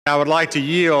I would like to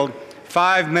yield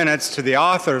 5 minutes to the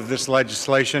author of this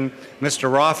legislation, Mr.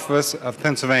 Rothfus of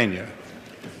Pennsylvania.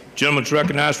 Gentleman is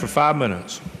recognized for 5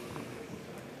 minutes.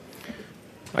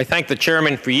 I thank the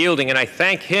chairman for yielding, and I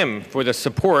thank him for the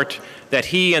support that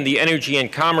he and the Energy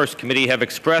and Commerce Committee have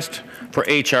expressed for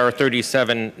H.R.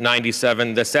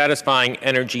 3797, the Satisfying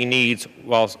Energy Needs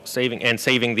While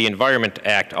Saving the Environment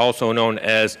Act, also known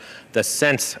as the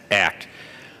SENSE Act.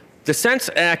 The SENSE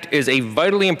Act is a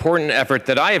vitally important effort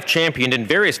that I have championed in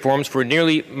various forms for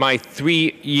nearly my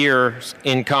 3 years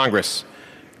in Congress.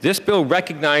 This bill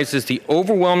recognizes the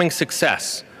overwhelming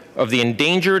success of the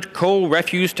endangered coal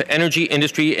refuse to energy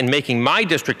industry in making my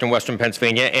district in western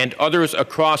Pennsylvania and others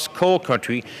across coal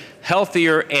country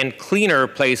healthier and cleaner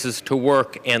places to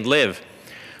work and live.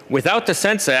 Without the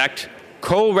SENSE Act,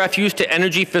 coal refuse to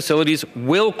energy facilities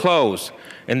will close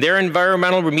and their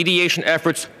environmental remediation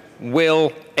efforts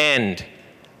will end.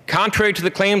 Contrary to the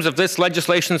claims of this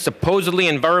legislation's supposedly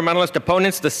environmentalist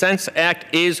opponents, the SENSE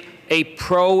Act is a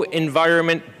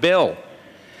pro-environment bill.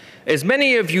 As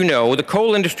many of you know, the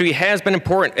coal industry has been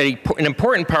an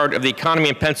important part of the economy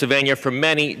in Pennsylvania for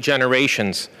many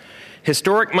generations.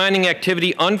 Historic mining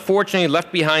activity unfortunately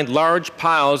left behind large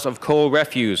piles of coal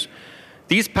refuse.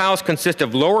 These piles consist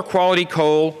of lower quality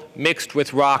coal mixed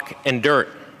with rock and dirt.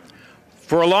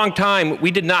 For a long time, we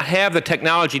did not have the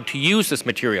technology to use this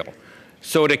material,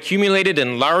 so it accumulated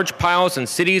in large piles in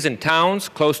cities and towns,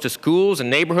 close to schools and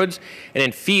neighborhoods, and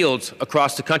in fields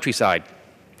across the countryside.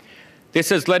 This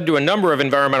has led to a number of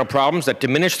environmental problems that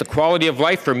diminish the quality of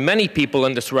life for many people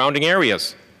in the surrounding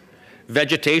areas.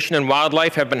 Vegetation and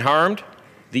wildlife have been harmed,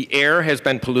 the air has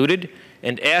been polluted,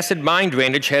 and acid mine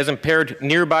drainage has impaired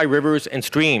nearby rivers and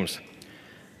streams.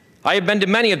 I have been to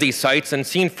many of these sites and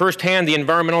seen firsthand the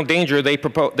environmental danger they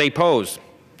pose.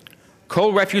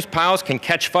 Coal refuse piles can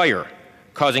catch fire,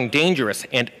 causing dangerous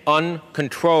and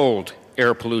uncontrolled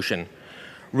air pollution.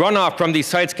 Runoff from these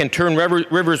sites can turn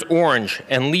rivers orange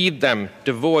and leave them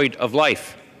devoid of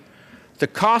life. The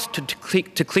cost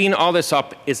to clean all this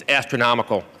up is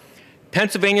astronomical.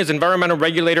 Pennsylvania's environmental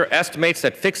regulator estimates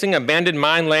that fixing abandoned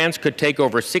mine lands could take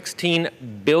over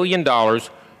 $16 billion,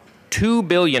 $2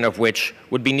 billion of which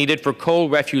would be needed for coal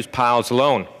refuse piles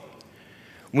alone.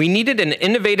 We needed an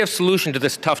innovative solution to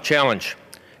this tough challenge.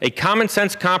 A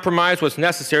common-sense compromise was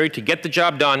necessary to get the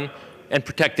job done and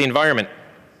protect the environment.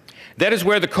 That is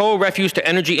where the coal refuse to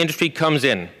energy industry comes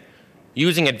in.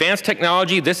 Using advanced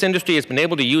technology, this industry has been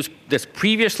able to use this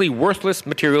previously worthless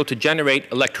material to generate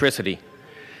electricity.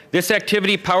 This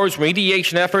activity powers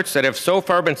remediation efforts that have so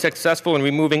far been successful in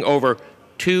removing over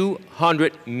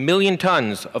 200 million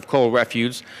tons of coal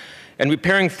refuse and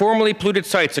repairing formerly polluted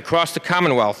sites across the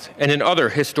Commonwealth and in other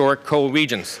historic coal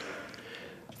regions.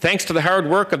 Thanks to the hard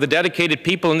work of the dedicated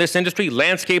people in this industry,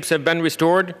 landscapes have been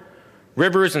restored,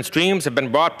 rivers and streams have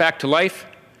been brought back to life,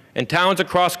 and towns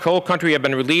across coal country have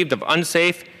been relieved of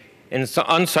unsafe and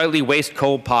unsightly waste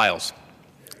coal piles.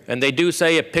 And they do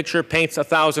say a picture paints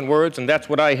 1,000 words, and that's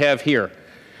what I have here.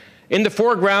 In the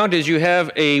foreground is you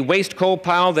have a waste coal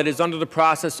pile that is under the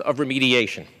process of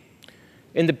remediation.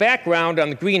 In the background on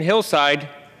the green hillside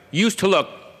used to look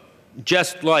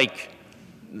just like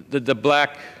the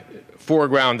black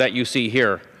foreground that you see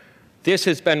here. This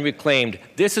has been reclaimed.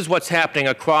 This is what's happening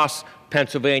across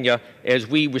Pennsylvania as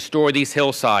we restore these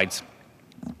hillsides.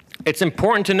 It's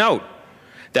important to note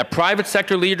that private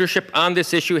sector leadership on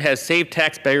this issue has saved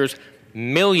taxpayers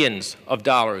millions of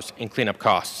dollars in cleanup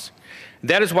costs.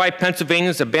 That is why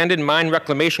Pennsylvania's abandoned mine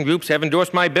reclamation groups have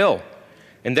endorsed my bill,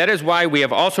 and that is why we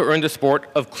have also earned the support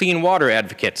of clean water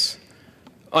advocates.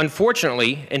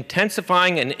 Unfortunately,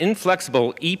 intensifying and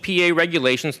inflexible EPA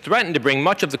regulations threaten to bring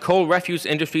much of the coal refuse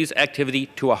industry's activity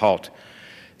to a halt.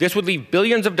 This would leave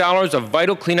billions of dollars of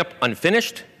vital cleanup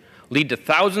unfinished, lead to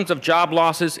thousands of job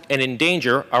losses, and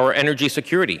endanger our energy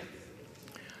security.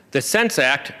 The SENSE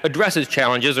Act addresses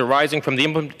challenges arising from the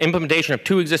implementation of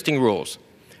two existing rules: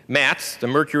 MATS, the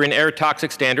Mercury and Air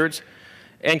Toxic Standards,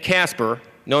 and CSAPR,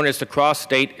 known as the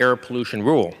Cross-State Air Pollution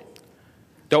Rule.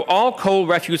 Though all coal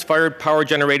refuse-fired power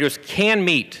generators can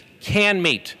meet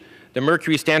the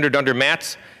mercury standard under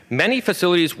MATS, many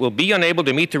facilities will be unable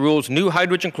to meet the rule's new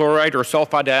hydrogen chloride or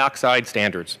sulfide dioxide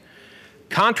standards.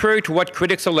 Contrary to what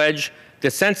critics allege, the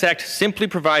SENSE Act simply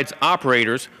provides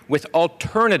operators with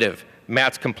alternative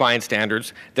MATS compliance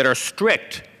standards that are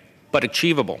strict but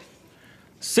achievable.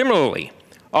 Similarly,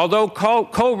 although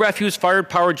coal refuse-fired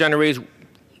power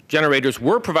generators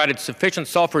were provided sufficient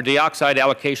sulfur dioxide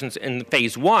allocations in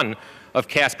Phase 1 of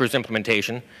CSAPR's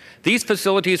implementation, these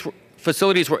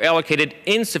facilities were allocated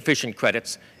insufficient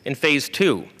credits in Phase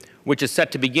 2, which is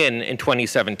set to begin in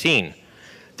 2017.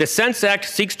 The Sense Act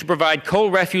seeks to provide coal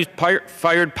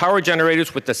refuse-fired power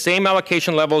generators with the same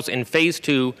allocation levels in Phase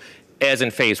 2 as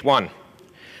in Phase 1.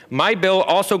 My bill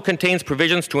also contains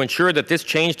provisions to ensure that this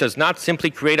change does not simply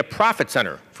create a profit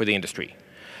center for the industry.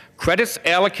 Credits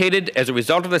allocated as a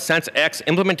result of the Sense Act's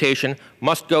implementation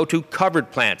must go to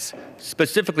covered plants,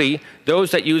 specifically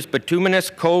those that use bituminous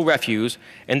coal refuse,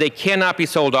 and they cannot be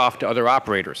sold off to other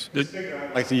operators.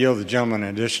 I'd like to yield the gentleman an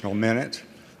additional minute.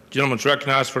 The gentleman is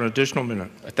recognized for an additional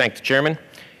minute. I thank the Chairman.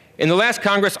 In the last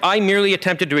Congress, I merely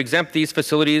attempted to exempt these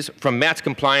facilities from MAT's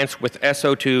compliance with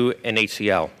SO2 and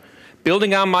HCl.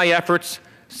 Building on my efforts,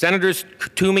 Senators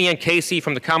Toomey and Casey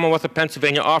from the Commonwealth of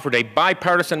Pennsylvania offered a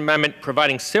bipartisan amendment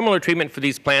providing similar treatment for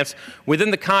these plants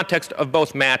within the context of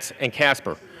both MATS and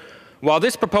CASPR. While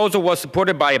this proposal was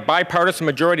supported by a bipartisan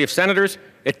majority of senators,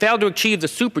 it failed to achieve the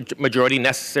supermajority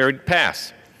necessary to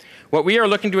pass. What we are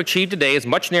looking to achieve today is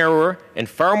much narrower and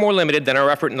far more limited than our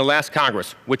effort in the last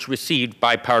Congress, which received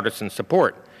bipartisan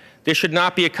support. This should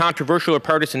not be a controversial or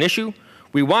partisan issue.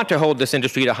 We want to hold this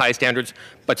industry to high standards,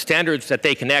 but standards that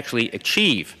they can actually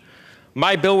achieve.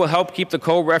 My bill will help keep the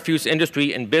coal refuse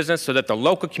industry in business so that the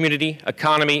local community,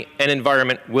 economy, and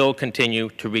environment will continue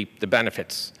to reap the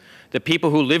benefits. The people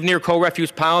who live near coal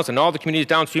refuse piles and all the communities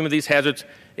downstream of these hazards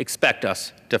expect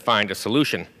us to find a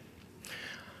solution.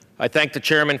 I thank the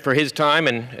Chairman for his time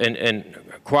and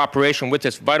cooperation with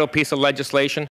this vital piece of legislation.